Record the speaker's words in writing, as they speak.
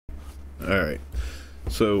Alright,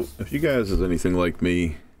 so if you guys is anything like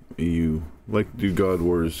me, you like to do God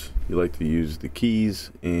Wars, you like to use the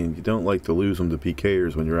keys, and you don't like to lose them to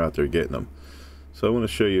PKers when you're out there getting them. So I want to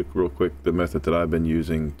show you real quick the method that I've been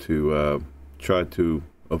using to try to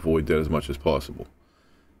avoid that as much as possible.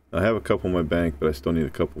 I have a couple in my bank, but I still need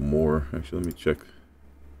a couple more. Actually, let me check.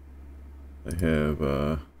 I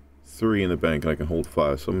have 3 in the bank, and I can hold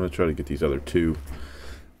 5, so I'm going to try to get these other 2.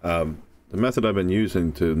 The method I've been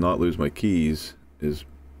using to not lose my keys is,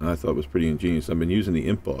 I thought was pretty ingenious. I've been using the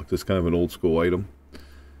imp box. It's kind of an old school item,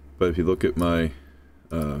 but if you look at my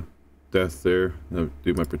death there, I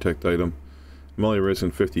do my protect item, I'm only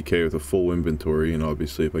risking 50k with a full inventory, and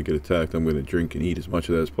obviously if I get attacked I'm going to drink and eat as much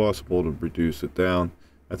of that as possible to reduce it down.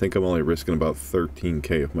 I think I'm only risking about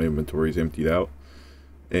 13k if my inventory is emptied out,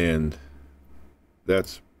 and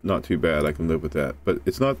that's not too bad. I can live with that, but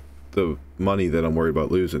it's not the money that I'm worried about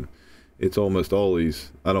losing. It's almost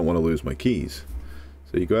always I don't want to lose my keys.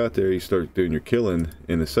 So you go out there, you start doing your killing,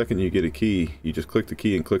 and the second you get a key, you just click the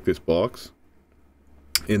key and click this box,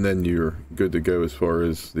 and then you're good to go as far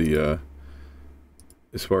as the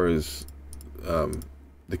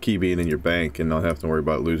key being in your bank and not having to worry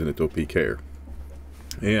about losing it to a PKer.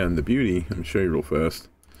 And the beauty, let me show you real fast.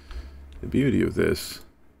 The beauty of this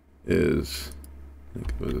is, I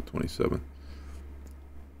think it was a 27.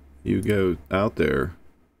 You go out there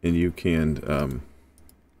and you can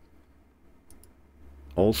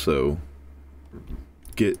also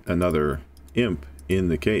get another imp in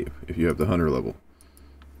the cave if you have the hunter level.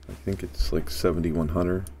 I think it's like 71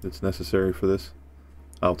 hunter that's necessary for this.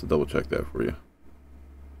 I'll have to double check that for you.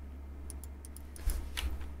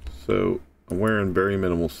 So I'm wearing very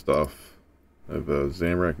minimal stuff. I have a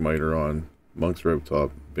Zamrak miter on, Monk's robe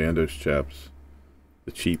top, Bandos chaps,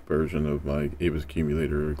 the cheap version of my Avis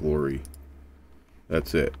accumulator glory.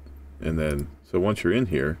 That's it. And then, so once you're in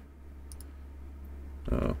here,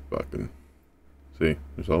 oh, fucking, see,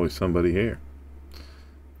 there's always somebody here.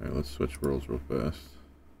 Alright, let's switch worlds real fast.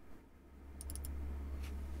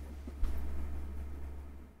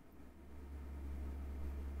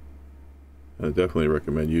 I definitely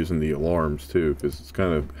recommend using the alarms too, because it's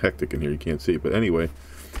kind of hectic in here, you can't see it. But anyway,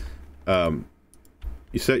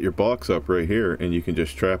 you set your box up right here and you can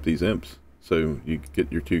just trap these imps. So you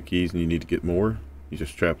get your 2 keys and you need to get more, you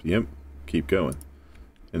just trap the imp, keep going.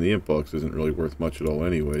 And the imp box isn't really worth much at all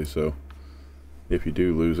anyway, so if you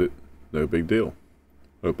do lose it, no big deal.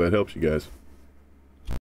 Hope that helps you guys.